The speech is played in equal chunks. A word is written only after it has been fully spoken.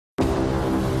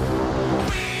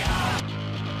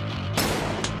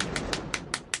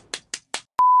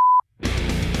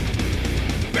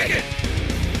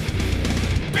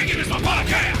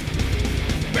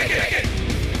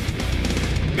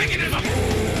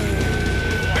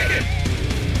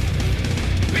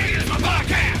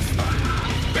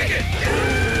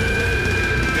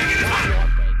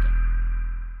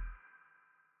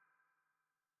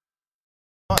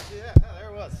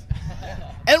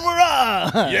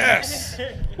Yes.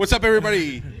 What's up,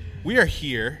 everybody? We are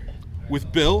here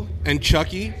with Bill and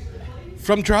Chucky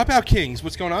from Dropout Kings.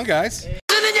 What's going on, guys? In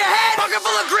your head, bucket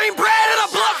full of green bread and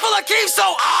a blunt full of keef. So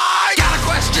I got a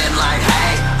question like,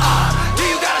 hey, do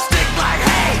you got a stick like,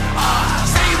 hey,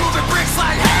 say you moving bricks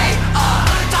like, hey,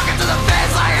 talking to the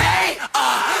feds like,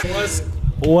 hey,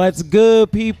 What's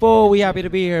good, people? We happy to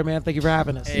be here, man. Thank you for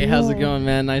having us. Hey, how's it going,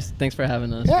 man? Nice. Thanks for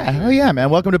having us. Yeah,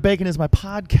 man. Welcome to Bacon is My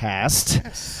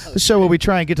Podcast, the show where we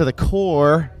try and get to the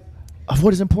core of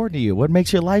what is important to you, what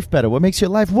makes your life better, what makes your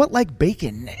life, what like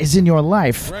bacon is in your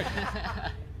life. Right.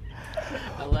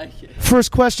 I like it.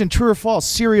 First question, true or false,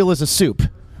 cereal is a soup?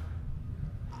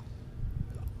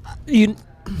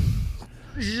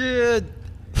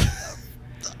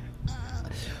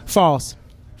 False.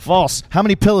 False. How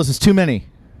many pillows is too many?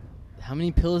 How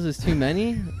many pillows is too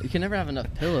many? You can never have enough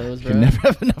pillows, You bro. can never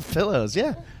have enough pillows.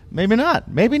 Yeah. Maybe not.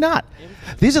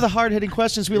 These are the hard-hitting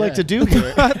questions we like to do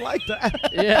here. I like that.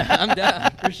 Yeah, I'm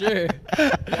down for sure.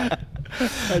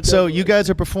 So you guys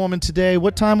are performing today.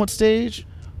 What time, what stage?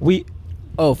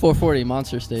 Oh, 440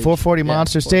 Monster Stage. 440 Yeah,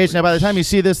 Monster Stage. Now, by the time you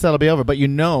see this, that'll be over. But you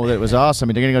know that it was awesome,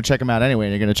 and you're going to go check them out anyway.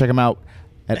 And you're going to check them out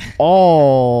at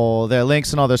all their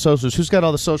links and all their socials. Who's got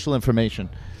all the social information?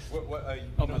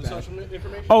 Social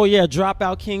information? Oh, yeah,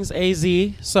 Dropout Kings AZ.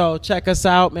 So check us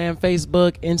out, man.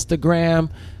 Facebook, Instagram,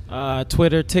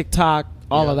 Twitter, TikTok,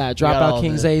 all of that. we got all Dropout of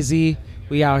Kings it. AZ.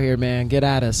 We out here, man. Get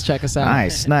at us. Check us out.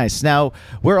 Nice. Now,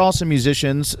 we're also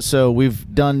musicians, so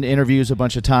we've done interviews a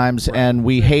bunch of times, and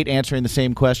we hate answering the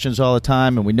same questions all the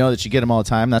time, and we know that you get them all the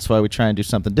time. That's why we try and do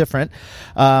something different.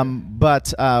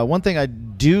 But one thing I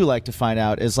do like to find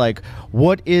out is, like,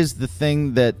 what is the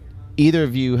thing that either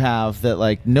of you have that,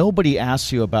 like, nobody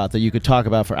asks you about that you could talk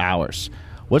about for hours?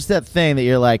 What's that thing that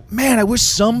you're like, man, I wish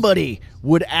somebody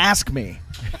would ask me?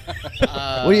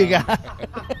 What do you got?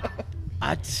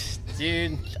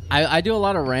 Dude, I do a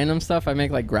lot of random stuff. I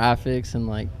make like graphics and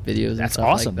like videos and That's stuff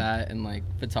awesome. like that, and like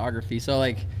photography. So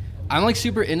like, I'm like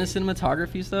super into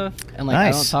cinematography stuff, and like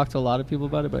Nice. I don't talk to a lot of people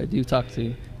about it, but I do talk to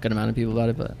a good amount of people about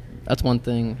it. But that's one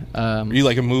thing. Are you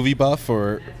like a movie buff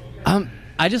or?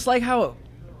 I just like how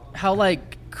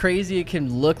like crazy it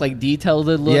can look, like detailed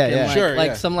it look, Yeah, and yeah. like, Sure, like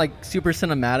yeah. some like super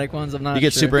cinematic ones. I'm not. You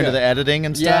get sure. super into Yeah. the editing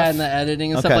and stuff? Yeah, and the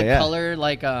editing and stuff, Okay, like yeah. color,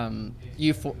 like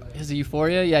is it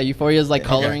Euphoria? Yeah, Euphoria is like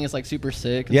coloring is like super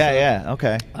sick. And stuff. Yeah,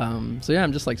 okay. So yeah,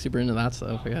 I'm just like super into that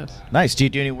stuff, I guess. Nice. Do you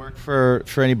do any work for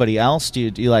anybody else? Do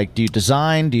you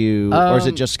design? Or is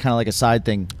it just kind of like a side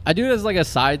thing? I do it as like a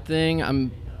side thing.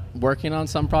 I'm working on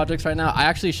some projects right now. I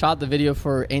actually shot the video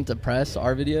for Ain't Depressed,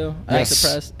 our video. Ain't Nice.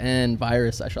 Depressed, and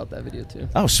Virus. I shot that video too.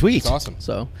 Oh, sweet. It's awesome.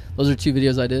 So those are 2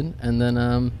 videos I did, and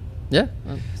then yeah.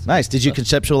 Nice. Did you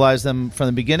conceptualize them from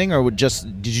the beginning, or did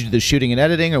you do the shooting and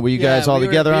editing, or were you guys all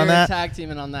together on that? Tag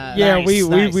teaming on that. Yeah,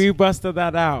 Nice. we busted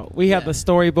that out. We had Yeah. the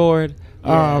storyboard.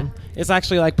 Yeah. It's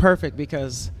actually like perfect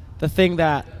because the thing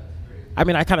that, I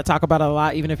mean, I kind of talk about it a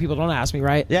lot, even if people don't ask me,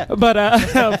 right? Yeah. But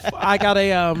I got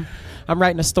I'm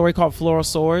writing a story called Floral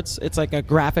Swords. It's like a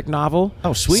graphic novel.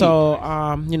 Oh, sweet. So,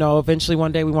 eventually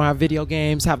one day we want to have video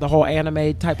games, have the whole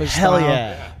anime type of Hell style.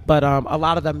 yeah. But a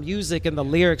lot of the music and the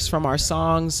lyrics from our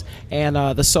songs and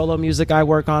the solo music I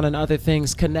work on and other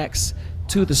things connects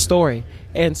to the story.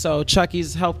 And so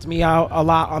Chucky's helped me out a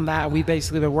lot on that. We've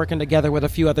basically been working together with a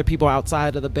few other people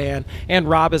outside of the band. And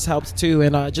Rob has helped too,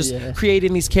 and just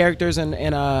creating these characters.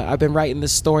 And I've been writing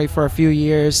this story for a few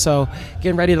years, so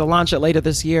getting ready to launch it later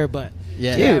this year. But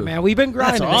Yeah. man, we've been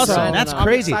grinding. That's awesome. So, That's I'm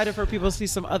crazy. excited for people to see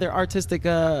some other artistic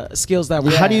skills that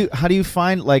we How have. do you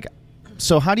find, like,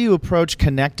 so how do you approach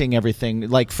connecting everything,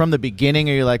 like from the beginning?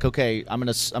 Are you like, okay, I'm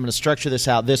gonna structure this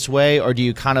out this way, or do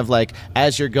you kind of like,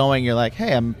 as you're going, you're like,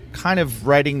 hey, I'm kind of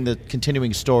writing the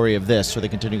continuing story of this or the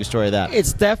continuing story of that?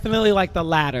 It's definitely like the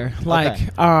latter. Like,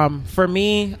 for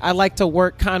me, I like to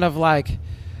work kind of like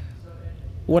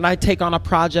when I take on a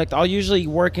project, I'll usually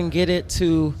work and get it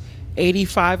to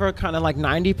 85 or kind of like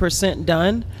 90%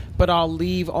 done, but I'll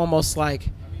leave almost like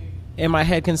in my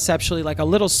head conceptually like a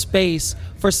little space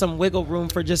for some wiggle room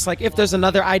for just like if there's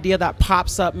another idea that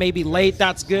pops up maybe late,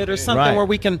 that's good, or something Right. where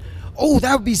we can, oh,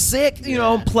 that would be sick,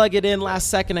 plug it in last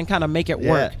second and kind of make it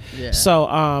work. Yeah.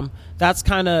 So that's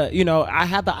kind of, I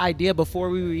had the idea before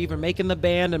we were even making the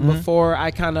band and before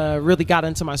I kind of really got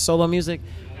into my solo music.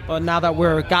 But now that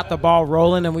we're got the ball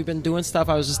rolling and we've been doing stuff,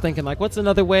 I was just thinking, like, what's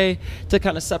another way to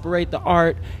kind of separate the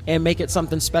art and make it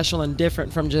something special and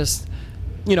different from just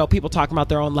people talking about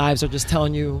their own lives or just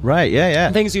telling you Right. Yeah.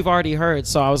 Yeah. things you've already heard.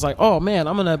 So I was like, oh man,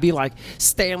 I'm gonna be like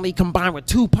Stan Lee combined with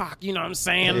Tupac. You know what I'm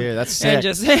saying? Yeah, that's and sick.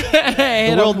 just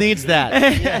The world needs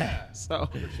that. yeah. So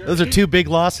Those are two big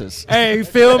losses. hey, you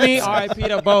feel me? R.I.P.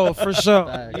 to both for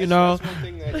sure. You know. That's one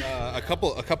thing that a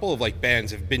couple of like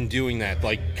bands have been doing that,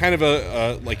 like kind of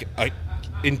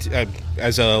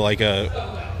as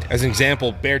an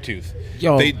example, Beartooth.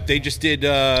 Yo. They just did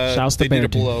Shouts to they did a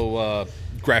Beartooth. Below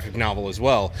graphic novel as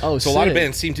well. Oh, so a lot of sick.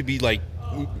 bands seem to be like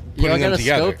Yo, putting I them gotta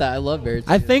together. scope that. I love Beartooth.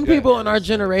 I think people in our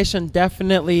generation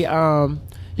definitely, you know,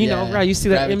 Yeah, right? You see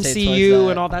the gravitate towards MCU that.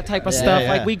 and all that type of Yeah. stuff. Yeah,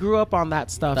 Like yeah. we grew up on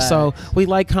that stuff, so we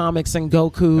like comics and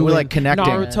Goku, we like and connecting.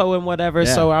 Naruto and whatever.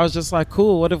 Yeah. So I was just like,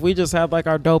 cool. What if we just had like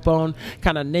our dope own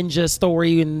kind of ninja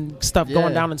story and stuff going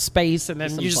Yeah. down in space, and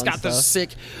then Some you just fun got this stuff. sick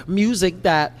music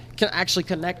that can actually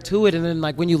connect to it, and then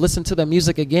like when you listen to the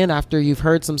music again after you've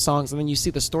heard some songs, and then you see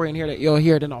the story in here, that you'll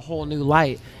hear it in a whole new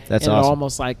light. That's and awesome. It'll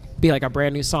almost like be like a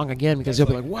brand new song again because you'll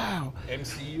be like, wow.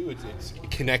 MCU, it's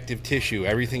connective tissue.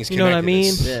 Everything's You connected. know what I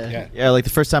mean? It's- Yeah. Yeah, like the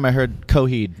first time I heard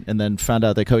Coheed and then found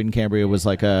out that Coheed and Cambria was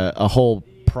like a whole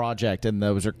project and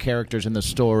those are characters in the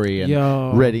story and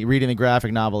Yo. reading the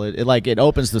graphic novel, it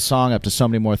opens the song up to so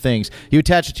many more things. You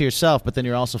attach it to yourself, but then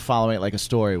you're also following it like a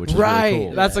story, which is Right. really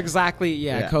cool. That's exactly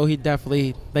Yeah. Coheed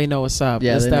definitely they know what's up.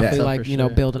 Yeah, It's they know definitely what's up like, for you know,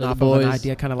 sure. building They're off the of an boys.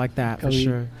 idea kind of like that for Coheed.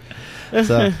 sure.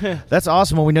 So that's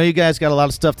awesome. Well, we know you guys got a lot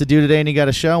of stuff to do today and you got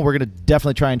a show. We're going to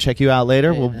definitely try and check you out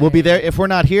later. We'll be there. If we're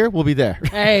not here, we'll be there.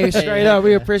 Hey, straight up,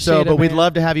 we appreciate So, it. but we'd man.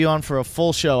 love to have you on for a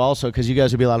full show also because you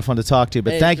guys would be a lot of fun to talk to.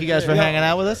 But Hey, thank for you guys sure. for hanging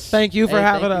out with us. Thank you for Hey,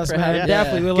 having thank you us, for man. having us.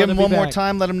 Definitely, we'll Give love them to be one more back.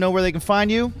 time. Let them know where they can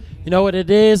find you. You know what it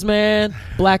is, man?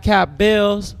 Black Hat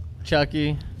Bills.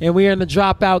 Chucky. And we are in the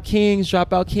Dropout Kings,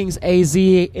 Dropout Kings AZ,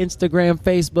 Instagram,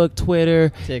 Facebook,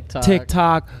 Twitter,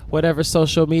 TikTok. whatever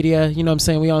social media. You know what I'm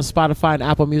saying? We on Spotify and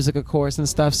Apple Music, of course, and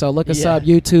stuff. So look us Yeah. up,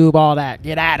 YouTube, all that.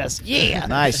 Get at us. Yeah.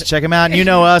 Nice. Check them out. And you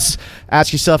know us.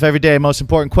 Ask yourself every day, most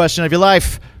important question of your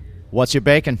life. What's your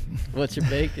bacon? What's your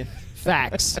bacon?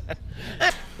 Facts.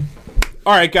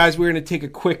 All right, guys, we're going to take a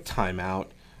quick time out.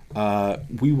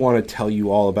 We want to tell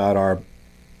you all about our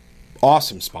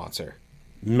awesome sponsor,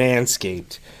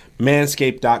 Manscaped.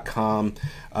 Manscaped.com.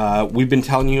 We've been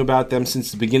telling you about them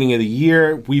since the beginning of the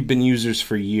year. We've been users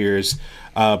for years.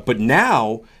 But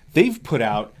now they've put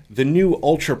out the new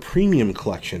Ultra Premium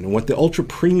Collection. And what the Ultra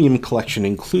Premium Collection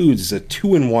includes is a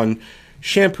 2-in-1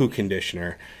 shampoo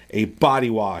conditioner, a body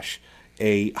wash,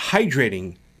 a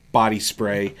hydrating body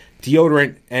spray,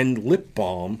 deodorant, and lip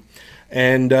balm.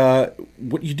 And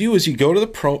what you do is you go to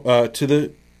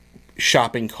the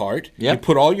shopping cart. Yep. You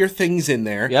put all your things in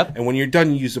there. Yep. And when you're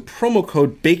done, you use the promo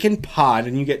code BACONPOD,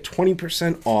 and you get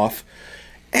 20% off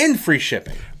and free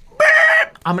shipping.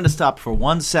 I'm going to stop for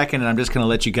 1 second, and I'm just going to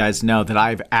let you guys know that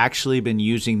I've actually been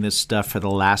using this stuff for the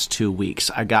last 2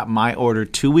 weeks. I got my order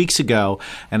 2 weeks ago,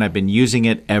 and I've been using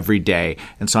it every day.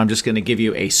 And so I'm just going to give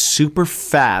you a super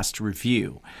fast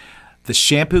review. The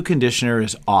shampoo conditioner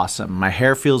is awesome. My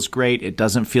hair feels great. It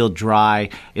doesn't feel dry.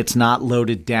 It's not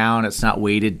loaded down. It's not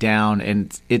weighted down.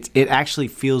 And it actually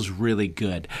feels really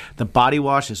good. The body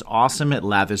wash is awesome. It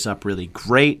lathers up really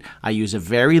great. I use a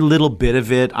very little bit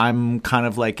of it. I'm kind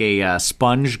of like a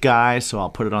sponge guy, so I'll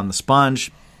put it on the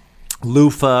sponge,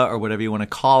 loofah, or whatever you want to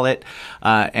call it.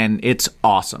 And it's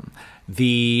awesome.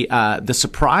 The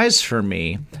surprise for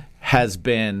me has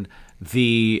been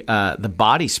the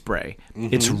body spray.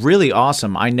 It's really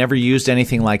awesome. I never used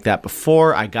anything like that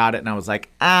before. I got it and I was like,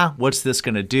 what's this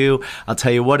gonna do? I'll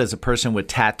tell you what, as a person with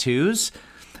tattoos,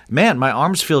 man, my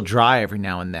arms feel dry every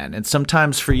now and then. And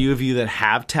sometimes for you that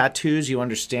have tattoos, you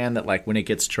understand that like when it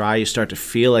gets dry, you start to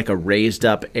feel like a raised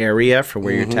up area for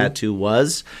where your tattoo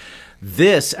was.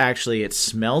 This actually, it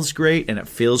smells great and it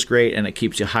feels great and it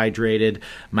keeps you hydrated.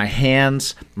 My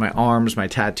hands, my arms, my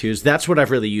tattoos, that's what I've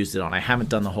really used it on. I haven't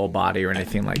done the whole body or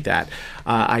anything like that.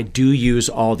 I do use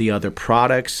all the other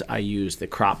products. I use the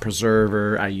crop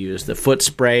preserver. I use the foot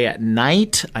spray at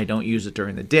night. I don't use it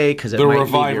during the day because it The might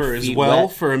Reviver leave your as feet well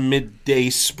wet. for a midday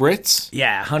spritz.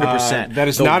 Yeah, 100%. That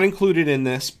is The- not included in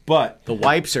this, but The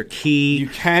wipes are key. you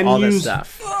can all use that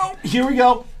stuff. Oh, here we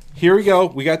go.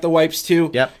 We got the wipes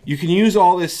too. Yep. You can use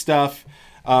all this stuff,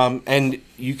 and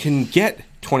you can get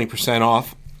 20%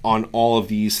 off on all of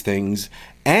these things.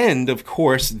 And of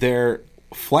course, their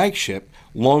flagship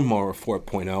Lawnmower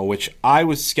 4.0, which I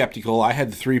was skeptical. I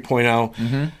had the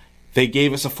 3.0. They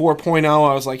gave us a 4.0.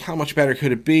 I was like, how much better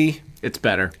could it be? It's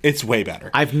better. It's way better.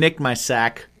 I've nicked my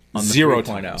sack on the 0 3.0.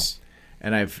 times.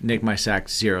 And I've nicked my sack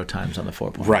 0 times on the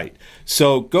 4.0. Right.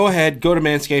 So go ahead, go to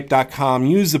manscaped.com,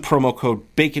 use the promo code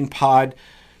BACONPOD,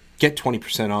 get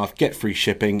 20% off, get free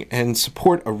shipping, and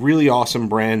support a really awesome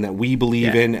brand that we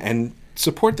believe in, and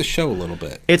support the show a little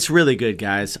bit. It's really good,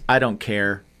 guys. I don't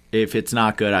care. If it's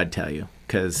not good, I'd tell you,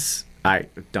 because I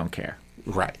don't care.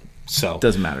 Right. So It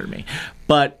doesn't matter to me.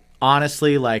 But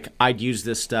honestly, like, I'd use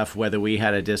this stuff whether we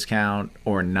had a discount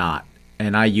or not.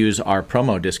 And I use our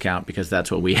promo discount because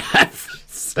that's what we have.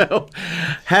 So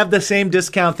have the same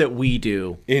discount that we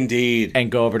do. Indeed.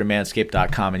 And go over to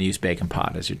manscaped.com and use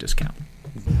BaconPod as your discount.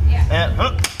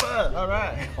 All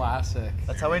right. Classic.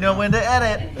 That's how we know when to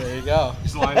edit. There you go.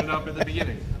 Just line it up at the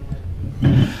beginning. You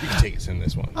can take us in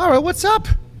this one. All right, what's up?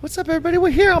 What's up, everybody? We're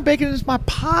here on Bacon Is My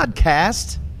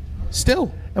Podcast.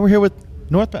 Still. And we're here with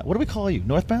Northbound. What do we call you?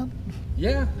 Northbound?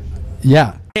 Yeah.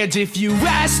 Yeah. And if you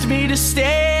asked me to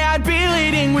stay, I'd be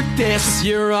leading with this.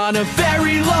 You're on a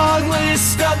very long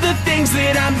list of the things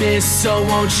that I miss. So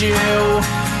won't you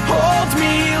hold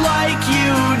me like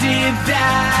you did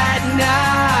that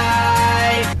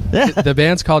night? The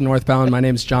band's called Northbound. My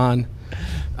name's John.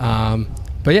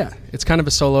 But yeah, it's kind of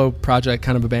a solo project,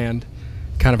 kind of a band,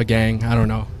 kind of a gang. I don't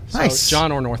know. Nice. So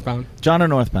John or Northbound. John or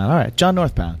Northbound. All right, John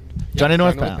Northbound. Johnny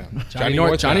Northbound. Johnny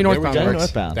Northbound. Johnny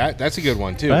works. Northbound. That's a good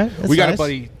one too. Right? That's We got nice. a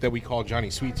buddy that we call Johnny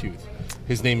Sweet Tooth.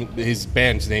 His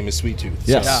band's name is Sweet Tooth.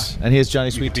 Yes. And here's Johnny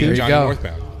You Sweet could be Tooth. you Johnny go.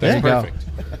 Northbound. There That's you go.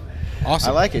 perfect. Awesome.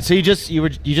 I like it. So you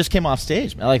just came off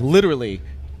stage, man. Like literally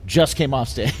just came off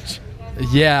stage.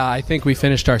 Yeah, I think we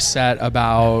finished our set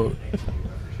about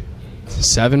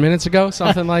 7 minutes ago,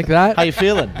 something like that. How you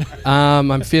feeling?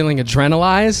 I'm feeling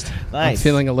adrenalized. I'm Nice.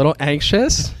 feeling a little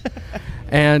anxious.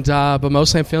 And but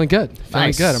mostly I'm feeling good. Feeling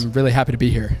Nice. good. I'm really happy to be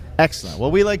here. Excellent.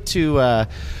 Well, we like to.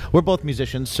 We're both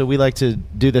musicians, so we like to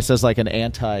do this as like an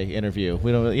anti-interview.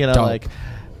 We don't, Dope. like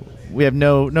we have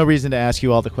no reason to ask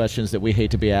you all the questions that we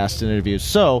hate to be asked in interviews.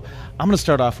 So I'm going to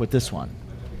start off with this one.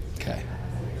 Okay.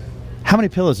 How many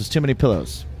pillows is too many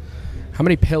pillows? How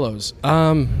many pillows?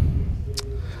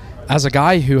 As a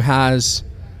guy who has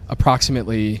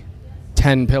approximately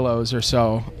 10 pillows or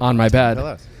so on my bed,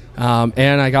 pillows.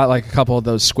 And I got like a couple of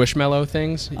those Squishmallow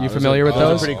things. You familiar with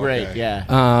those those? are Pretty great. Okay.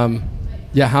 Yeah.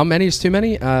 Yeah. How many is too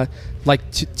many?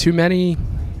 Too many.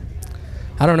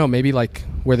 I don't know. Maybe like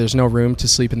where there's no room to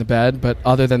sleep in the bed. But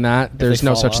other than that, there's they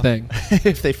no fall such off. thing.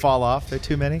 If they fall off, they're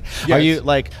too many. Yes.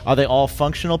 Are they all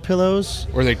functional pillows,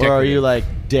 Or are they are you decorative? like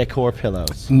decor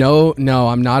pillows? No,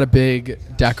 I'm not a big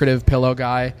decorative pillow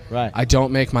guy. Right. I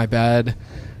don't make my bed.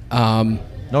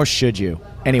 Nor should you.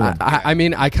 Anyone. I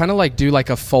mean, I kind of like do like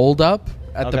a fold up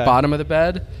at the Okay. bottom of the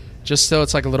bed, just so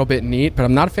it's like a little bit neat. But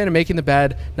I'm not a fan of making the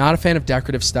bed. Not a fan of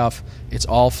decorative stuff. It's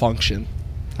all function.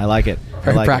 I like it.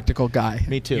 Very I like practical guy. It.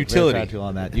 Me too. Utility. Very practical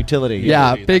on that. Utility.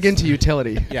 Yeah, Utility, big that's- into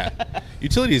utility. Yeah.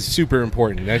 Utility is super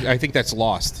important. I think that's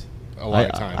lost a lot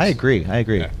of times. I agree.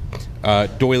 Yeah.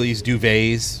 Doilies,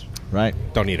 duvets, Right.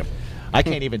 don't need them. I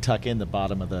can't even tuck in the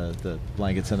bottom of the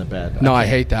blankets in the bed. No, I can't.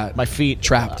 hate that. My feet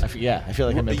Trapped. I feel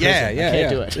like I'm in prison. Yeah, I yeah, can't yeah.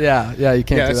 do it. Yeah, you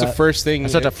can't Yeah, do that's that. the first thing. I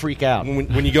start to freak out.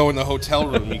 When you go in the hotel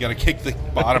room, you got to kick the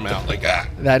bottom out like ah.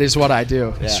 That is what I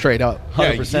do, Yeah. straight up.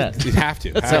 100%. You have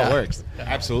to. That's how it works.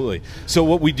 Absolutely. So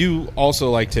what we do also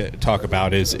like to talk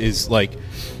about is like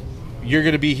you're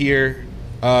going to be here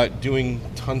doing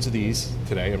tons of these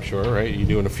today. I'm sure, right? You're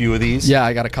doing a few of these. Yeah,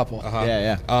 I got a couple.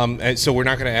 Yeah. And so we're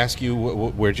not going to ask you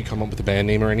where'd you come up with the band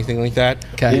name or anything like that.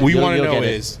 Okay. What we You'll- want to you'll know get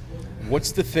it. is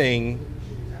what's the thing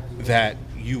that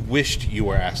you wished you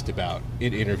were asked about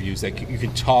in interviews that you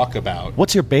can talk about.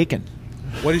 What's your bacon?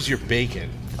 What is your bacon?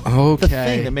 The thing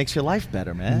Okay. that makes your life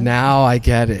better, man. Now I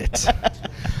get it.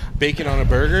 Bacon on a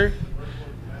burger,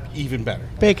 even better.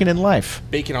 Bacon in life.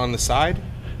 Bacon on the side,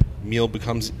 meal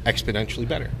becomes exponentially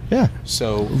better. Yeah.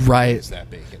 So Right. what is that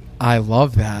bacon? I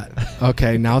love that.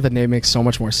 Okay, now the name makes so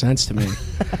much more sense to me.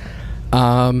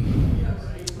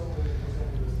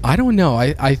 I don't know.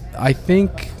 I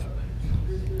think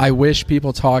I wish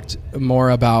people talked more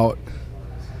about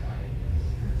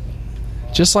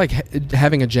just like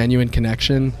having a genuine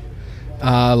connection,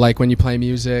 like when you play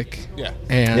music. Yeah.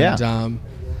 And Yeah.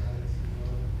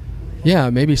 yeah,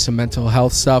 maybe some mental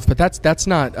health stuff, but that's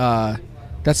not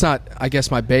I guess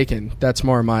my bacon. That's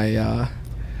more my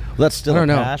That's still I don't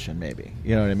a know. passion, maybe.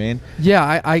 You know what I mean?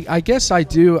 Yeah, I guess I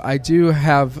do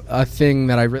have a thing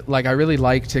that I really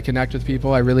like to connect with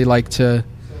people. I really like to,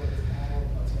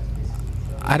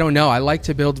 I don't know, I like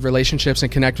to build relationships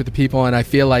and connect with the people, and I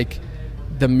feel like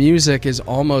the music is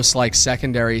almost like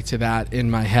secondary to that in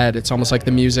my head. It's almost like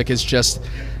the music is just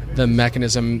the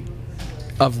mechanism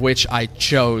of which I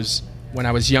chose when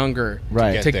I was younger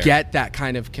Right. to there. get that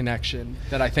kind of connection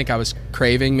that I think I was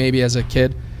craving maybe as a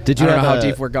kid. Did I you don't know have how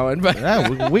a- deep we're going, but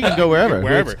Yeah, we can go wherever.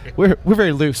 Wherever. We're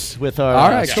very loose with our All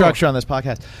right, structure on this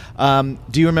podcast.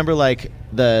 Do you remember like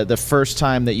the first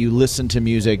time that you listened to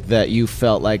music that you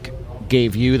felt like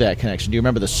gave you that connection? Do you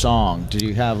remember the song? Did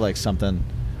you have like something?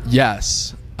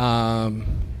 yes.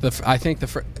 I think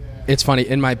it's funny,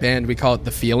 in my band we call it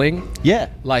the feeling. Yeah,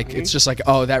 Like it's just like,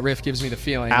 oh, that riff gives me the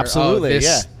feeling. Or, absolutely. oh,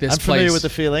 this I'm familiar place. with the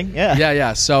feeling. Yeah,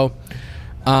 Yeah. So,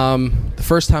 the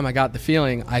first time I got the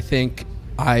feeling, I think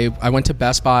I went to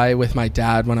Best Buy with my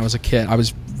dad when I was a kid. I was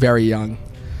very young,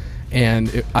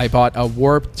 and I bought a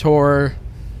Warped Tour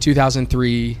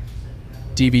 2003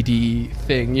 DVD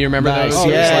thing. You remember Nice. those? Oh, It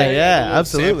was yeah, like- yeah,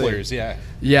 absolutely. Samplers, yeah.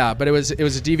 yeah, but it was a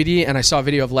DVD, and I saw a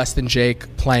video of Less Than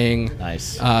Jake playing.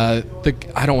 Nice. I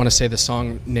don't want to say the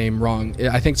song name wrong.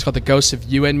 I think it's called "The Ghost of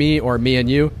You and Me" or "Me and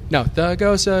You." No, "The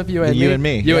Ghost of You and Me." You and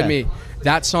Me, You yeah. and Me.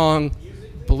 That song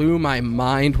blew my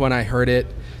mind when I heard it,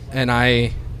 and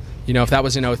I, if that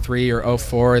was in 03 or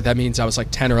 04, that means I was like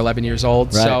 10 or 11 years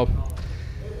old. Right. So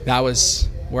that was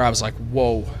where I was like,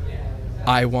 whoa,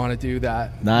 I want to do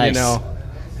that. Nice.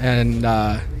 And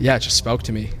it just spoke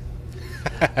to me.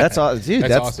 That's all, dude. That's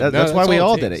That's awesome. that's No, why that's we all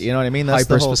it all did takes. it. You know what I mean? That's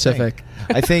the whole Hyper-specific.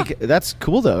 thing. I think that's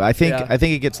cool though. I think Yeah.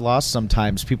 it gets lost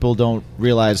sometimes. People don't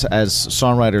realize as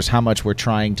songwriters how much we're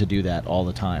trying to do that all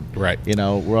the time. Right.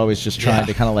 We're always just trying Yeah.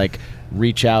 to kind of like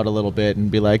reach out a little bit and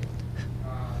be like,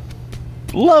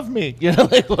 love me.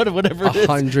 Like whatever it is.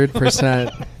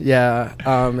 100%. Yeah.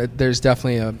 There's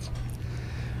definitely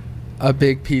a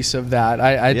big piece of that.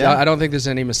 Yeah. I don't think there's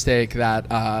any mistake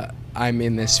that I'm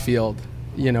in this field.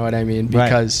 You know what I mean? Right.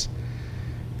 Because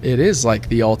it is like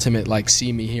the ultimate, like,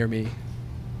 see me, hear me,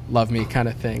 love me kind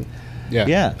of thing. Yeah.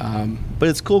 Yeah. But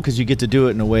it's cool because you get to do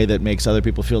it in a way that makes other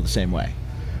people feel the same way.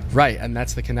 Right. And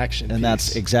that's the connection. And piece.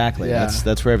 that's exactly. Yeah.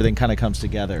 That's where everything kind of comes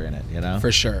together in it,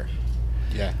 For sure.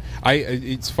 Yeah,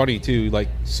 it's funny too. Like,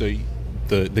 so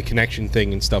the connection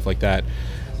thing and stuff like that.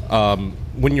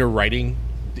 When you're writing,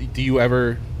 do you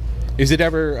ever? Is it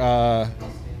ever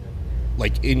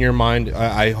like in your mind?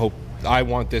 I hope I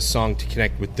want this song to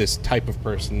connect with this type of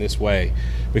person this way,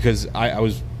 because I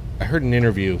heard an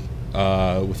interview with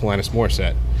Alanis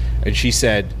Morissette, and she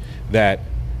said that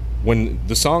when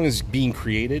the song is being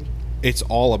created, it's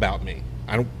all about me.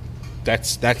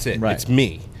 That's it. Right. It's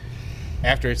me.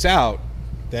 After it's out,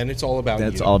 then it's all about you.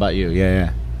 That's all about you.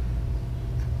 Yeah.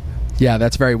 Yeah,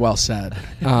 that's very well said.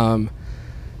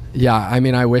 Yeah, I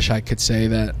mean, I wish I could say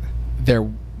that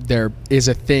there is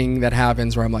a thing that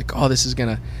happens where I'm like, oh, this is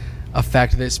gonna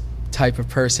affect this type of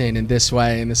person in this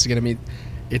way, and this is gonna mean.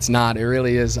 It's not. It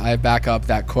really is. I back up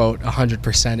that quote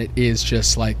 100%. It is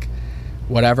just like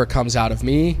whatever comes out of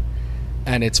me,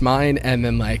 and it's mine. And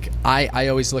then like I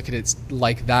always look at it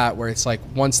like that, where it's like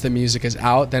once the music is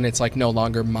out, then it's like no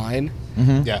longer mine.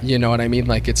 Yeah. You know what I mean?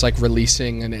 Like it's like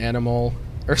releasing an animal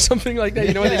or something like that.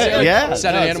 You know what they say? Like, Yeah,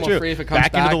 set no, an it's animal true. free if it comes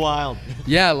Back into the wild.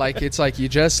 Yeah, like it's like you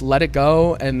just let it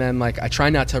go, and then like I try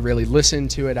not to really listen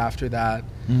to it after that.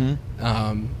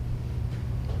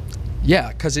 Yeah,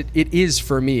 because it is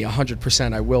for me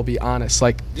 100%. I will be honest.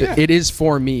 Like Yeah. it is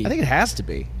for me. I think it has to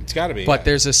be. It's got to be. But yeah.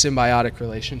 there's a symbiotic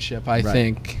relationship. I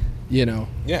think,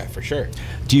 Yeah, for sure.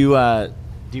 Do you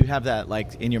have that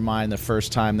like in your mind the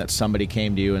first time that somebody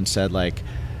came to you and said like,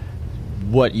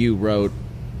 what you wrote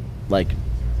like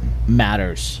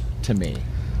matters to me?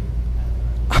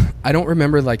 I don't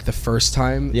remember like the first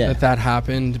time Yeah. that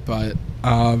happened, but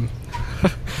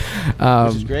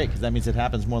Which is great because that means it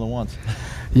happens more than once.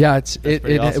 yeah, it's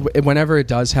pretty awesome. whenever it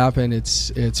does happen,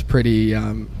 it's pretty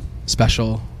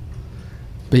special.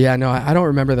 But yeah, no, I don't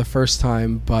remember the first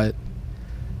time, but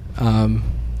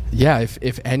yeah,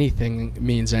 if anything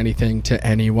means anything to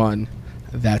anyone,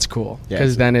 that's cool. Yeah,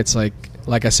 Because it's- then it's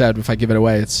like I said, if I give it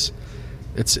away,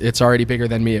 it's already bigger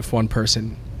than me. If one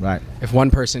person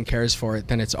cares for it,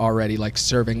 then it's already like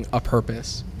serving a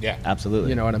purpose. Yeah. Absolutely.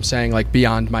 You know what I'm saying? Like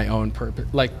beyond my own purpose.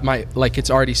 Like it's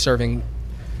already serving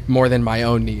more than my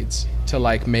own needs to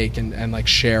like make and like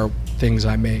share things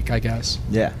I make, I guess.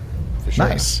 Yeah. For sure.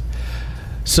 Nice.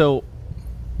 So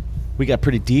we got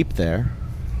pretty deep there.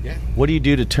 Yeah. What do you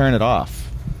do to turn it off?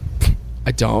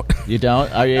 I don't. You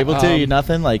don't? Are you able to? You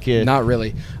nothing? Like you, Not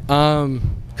really.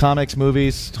 comics,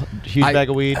 movies, huge bag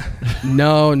of weed?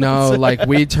 No. Like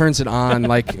weed turns it on.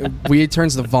 Like weed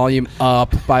turns the volume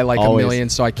up by like Always. a million,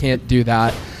 so I can't do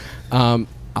that.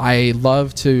 I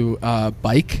love to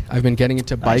bike. I've been getting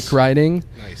into Nice. bike riding.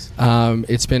 Nice.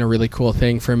 It's been a really cool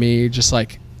thing for me, just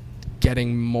like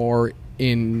getting more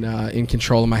in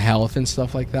control of my health and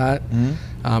stuff like that.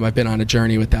 I've been on a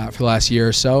journey with that for the last year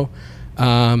or so.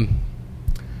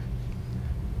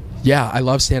 Yeah, I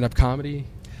love stand-up comedy.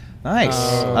 Nice.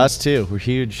 Us too. We're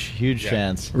huge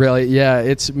fans. Really, yeah.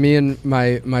 It's me and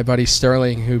my buddy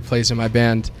Sterling, who plays in my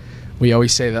band. We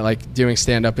always say that like doing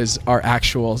stand up is our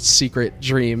actual secret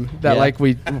dream that Yeah. like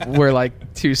we're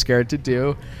like too scared to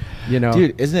do. You know,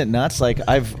 Dude, isn't it nuts? Like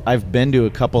I've been to a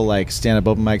couple like stand-up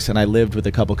open mics, and I lived with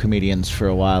a couple comedians for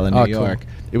a while in New Oh, York. cool.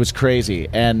 It was crazy,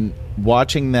 and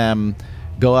watching them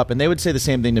go up, and they would say the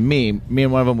same thing to me. Me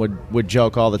and one of them would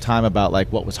joke all the time about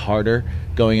like what was harder,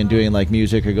 going and doing like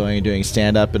music or going and doing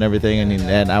stand-up and everything.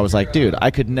 And I was like, dude, I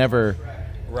could never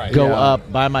go Yeah.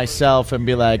 up by myself and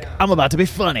be like, I'm about to be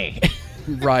funny.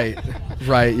 right,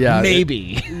 yeah,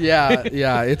 Maybe. yeah.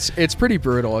 It's pretty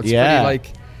brutal. It's Yeah. pretty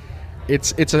like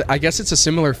I guess it's a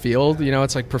similar field. You know,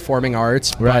 it's like performing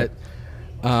arts, Right.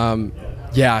 but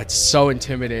yeah, it's so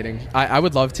intimidating. I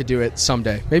would love to do it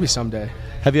someday, maybe someday.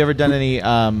 Have you ever done any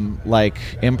like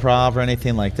improv or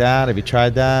anything like that? Have you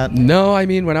tried that? No, I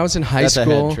mean when I was in high That's a head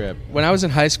school, trip. I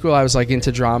was like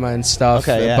into drama and stuff.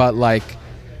 Okay, yeah. But like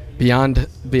beyond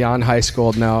high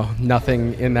school, no,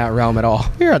 nothing in that realm at all.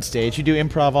 You're on stage. You do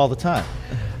improv all the time.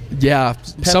 Yeah,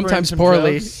 sometimes some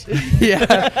poorly. jokes?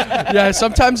 yeah.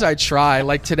 Sometimes I try.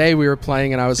 Like today, we were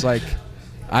playing, and I was like,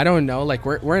 I don't know. Like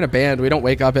we're in a band. We don't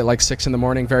wake up at like 6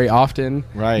 a.m. very often.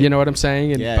 Right. You know what I'm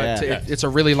saying? And, Yeah, but yeah. it's a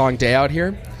really long day out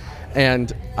here,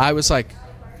 and I was like,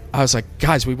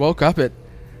 guys, we woke up at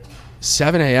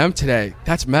 7 a.m. today.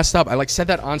 That's messed up. I like said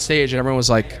that on stage, and everyone was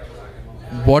like,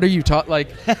 what are you talking? Like,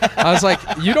 I was like,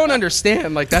 you don't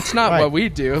understand. Like, that's not Right. what we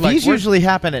do. Like, These we're- usually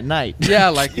happen at night. yeah,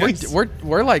 like Yes.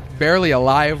 we're like barely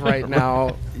alive right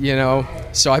now, you know.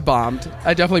 So I bombed.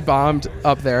 I definitely bombed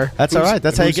up there. That's all right.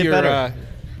 That's how you Who's get your, better.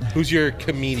 Who's your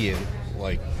comedian?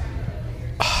 Like,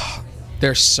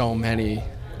 There's so many.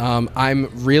 I'm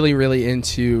really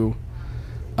into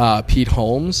Pete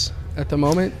Holmes at the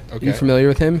moment. Okay. You familiar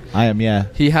with him? I am, yeah.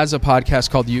 He has a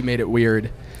podcast called You Made It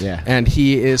Weird. Yeah. And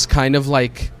he is kind of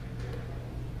like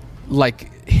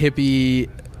hippie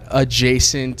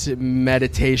adjacent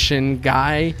meditation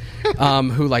guy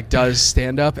who like does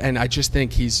stand up, and I just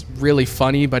think he's really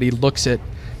funny, but he looks at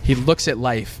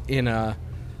life in a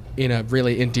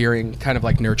really endearing, kind of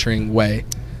like nurturing way.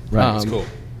 Right. that's cool.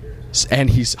 And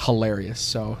he's hilarious,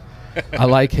 so I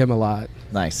like him a lot.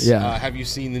 Nice. Yeah. Have you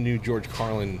seen the new George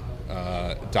Carlin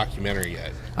documentary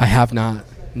yet? I have not.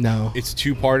 No. It's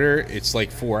 2-parter. It's like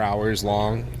 4 hours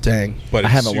long, Dang. but I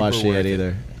it's haven't super watched it worth yet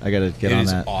either. I got to get It on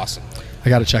is that. awesome. I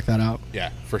got to check that out.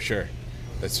 Yeah, for sure.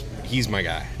 He's my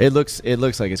guy. It looks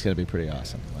like it's going to be pretty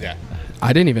awesome. Yeah.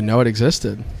 I didn't even know it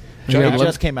existed. Judd- It Judd-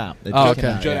 just came out. It Oh, just came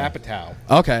okay. out, Judd yeah.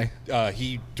 Apatow. Okay.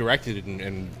 He directed it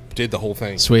and did the whole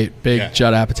thing. Sweet. Big Yeah.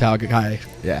 Judd Apatow guy.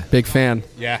 Yeah. Big fan.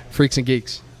 Yeah. Freaks and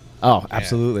Geeks. Oh,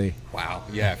 absolutely. Wow.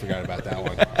 Yeah, I forgot about that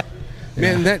one.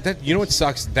 Man, that you know what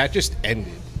sucks? That just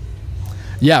ended.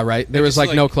 Yeah, right. There was just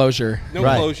like no like- closure. No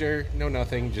Right. closure, no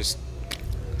nothing. Just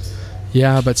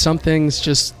Yeah, but some things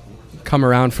just come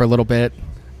around for a little bit,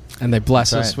 and they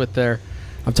bless That's us right. with their.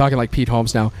 I'm talking like Pete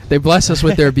Holmes now. They bless us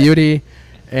with their beauty,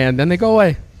 and then they go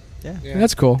away. Yeah. Yeah. And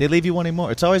that's cool. They leave you wanting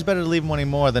more. It's always better to leave them wanting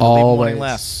more than to leave them wanting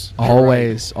less.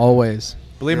 Always.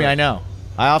 Believe me, I know.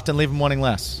 I often leave them wanting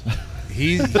less.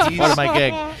 he's Part of my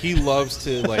gig. he loves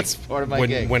to like part of my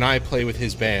gig. when I play with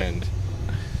his band,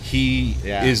 he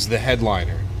Yeah. is the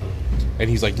headliner. And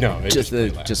he's like, no, I just play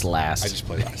last. just last. I just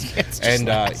play last. It's just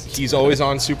And he's always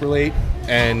on super late.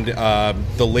 And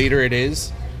the later it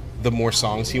is, the more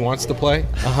songs he wants to play.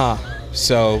 Uh huh.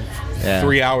 So Yeah.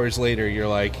 3 hours later, you're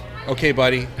like, okay,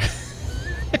 buddy,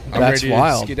 I'm That's ready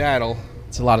wild. to skedaddle.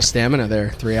 It's a lot of stamina there.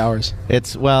 3 hours.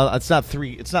 It's it's not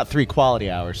three quality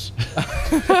hours.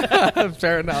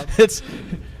 Fair enough. it's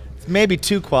maybe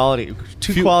two quality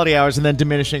hours and then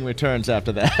diminishing returns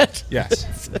after that.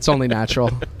 Yes. It's only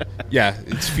natural. Yeah,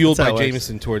 it's fueled That's by how it works.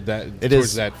 Jameson toward that. It towards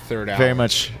is that third hour. very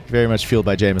much fueled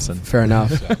by Jameson. Fair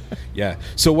enough. Yeah.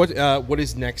 So what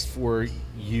is next for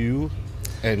you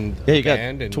and Yeah, you the got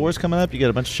band and tours coming up. You got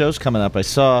a bunch of shows coming up. I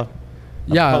saw a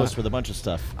Yeah. post with a bunch of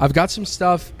stuff. I've got some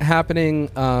stuff happening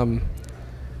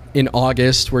in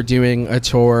August. We're doing a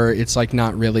tour. It's like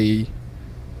not really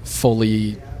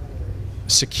fully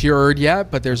secured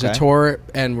yet, but there's a Okay. tour,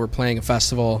 and we're playing a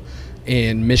festival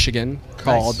in Michigan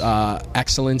called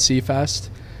Excellency Fest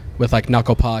with like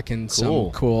Knuckle Puck and Cool.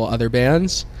 some cool other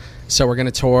bands. So we're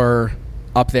gonna tour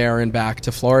up there and back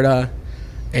to Florida,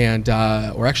 and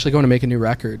we're actually going to make a new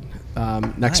record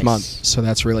next Nice. month. So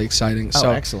that's really exciting. Oh,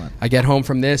 So excellent. I get home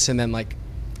from this, and then like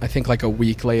I think like a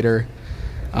week later,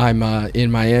 I'm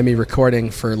in Miami recording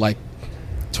for like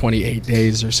 28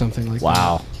 days or something like that.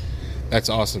 Wow. That's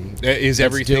awesome. Is That's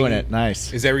everything doing it.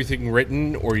 Nice. Is everything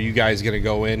written, or are you guys gonna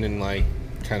go in and like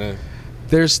kind of?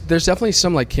 there's definitely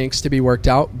some like kinks to be worked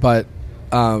out, but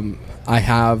I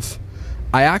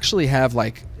actually have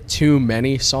like too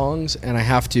many songs, and I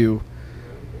have to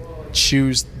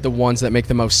choose the ones that make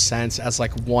the most sense as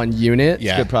like one unit.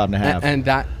 Yeah. It's a good problem to have. And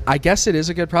that, I guess it is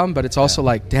a good problem, but it's also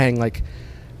like, dang, like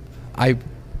I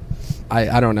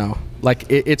don't know. Like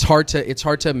it's hard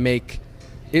to make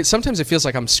it. Sometimes it feels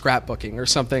like I'm scrapbooking or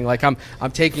something. Like I'm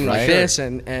taking like Right. this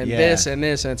and this and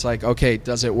this, and it's like, okay,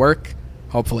 does it work?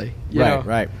 Hopefully. You know?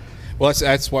 Right. Well,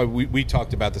 that's why we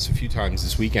talked about this a few times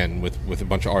this weekend with a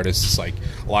bunch of artists. It's like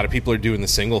a lot of people are doing the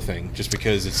single thing just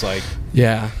because it's like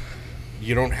Yeah.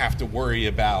 you don't have to worry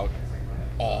about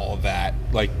all that,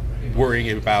 like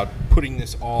worrying about putting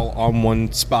this all on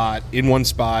one spot,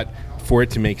 for it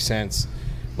to make sense.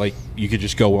 Like you could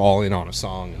just go all in on a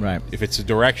song. Right. If it's a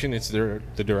direction, it's the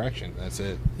direction. That's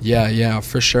it. Yeah,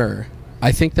 for sure.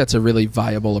 I think that's a really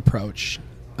viable approach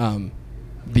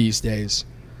these days.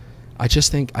 I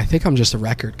think I'm just a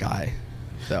record guy,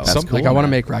 though. That's Like cool, I want to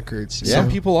man. make records. Yeah. Some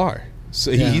people are. So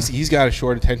Yeah. he's got a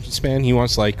short attention span. He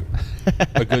wants like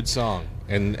a good song,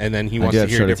 and then he wants do to have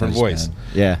hear a short different attention voice. span.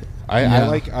 Yeah.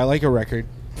 I like a record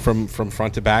from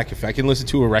front to back. If I can listen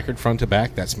to a record front to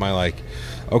back, that's my like.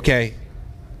 Okay,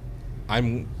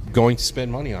 I'm going to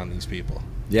spend money on these people.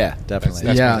 Yeah, definitely.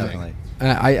 That's Yeah. my thing.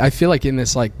 Definitely. I feel like in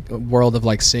this like world of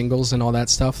like singles and all that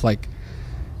stuff, like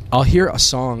I'll hear a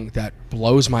song that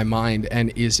blows my mind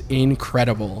and is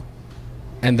incredible,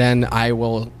 and then I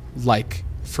will like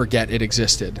forget it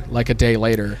existed like a day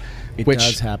later. It which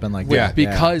does happen like Yeah. that.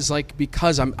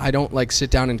 because I don't like sit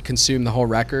down and consume the whole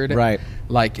record. Right.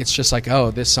 Like it's just like,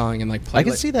 oh, this song, and like play I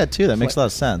can see that too. That makes a lot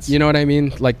of sense. You know what I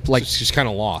mean? Like It's just kind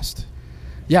of lost.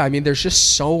 yeah, I mean, there's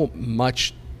just so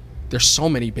much. There's so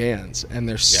many bands, and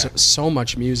there's Yeah. so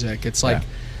much music. It's like,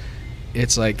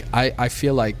 I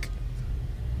feel like,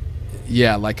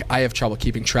 yeah, like I have trouble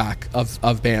keeping track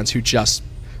of bands who just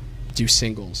do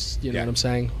singles. You know Yeah. what I'm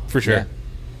saying? For sure.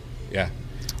 Yeah.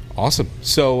 Awesome.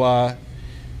 So,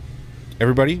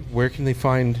 everybody, where can they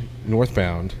find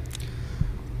Northbound?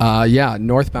 Yeah,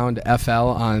 Northbound FL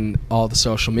on all the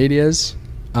social medias.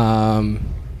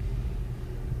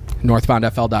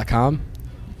 Northboundfl.com.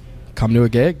 Come to a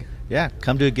gig. Yeah,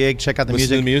 come to a gig, check out the Listen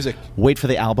to the music, music. wait for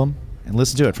the album, and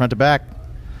listen to it front to back.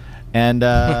 And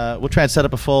we'll try and set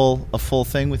up a full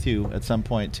thing with you at some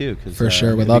point too. Cause, For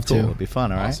sure, we'd it'd be love cool. to. It'd be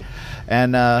fun. All right. Awesome.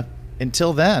 And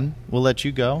until then, we'll let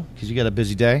you go because you got a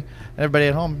busy day. And everybody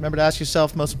at home, remember to ask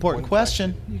yourself the most important One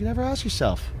question you can ever ask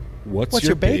yourself: What's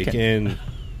your bacon?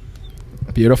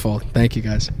 Beautiful. Thank you,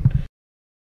 guys.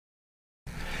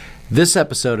 This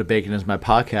episode of Bacon Is My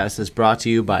Podcast is brought to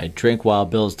you by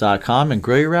drinkwildbills.com and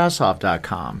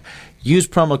grillyourassoff.com. Use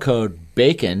promo code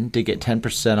BACON to get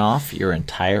 10% off your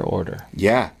entire order.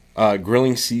 Yeah.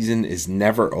 Grilling season is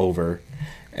never over.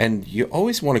 And you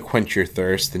always want to quench your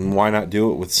thirst, and why not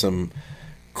do it with some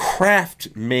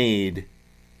craft-made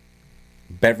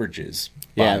beverages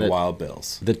by Yeah, Wild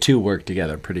Bills. The two work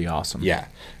together pretty awesome. Yeah,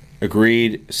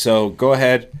 agreed. So go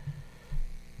ahead,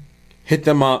 hit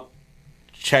them up,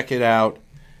 check it out.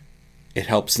 It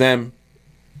helps them,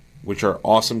 which are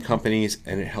awesome companies,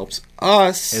 and it helps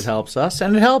us. It helps us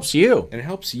and it helps you. And it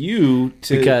helps you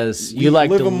to Because you like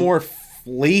live to- a more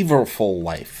flavorful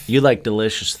life. You like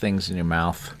delicious things in your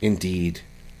mouth. Indeed.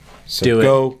 So Do it.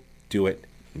 go do it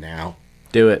now.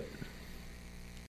 Do it.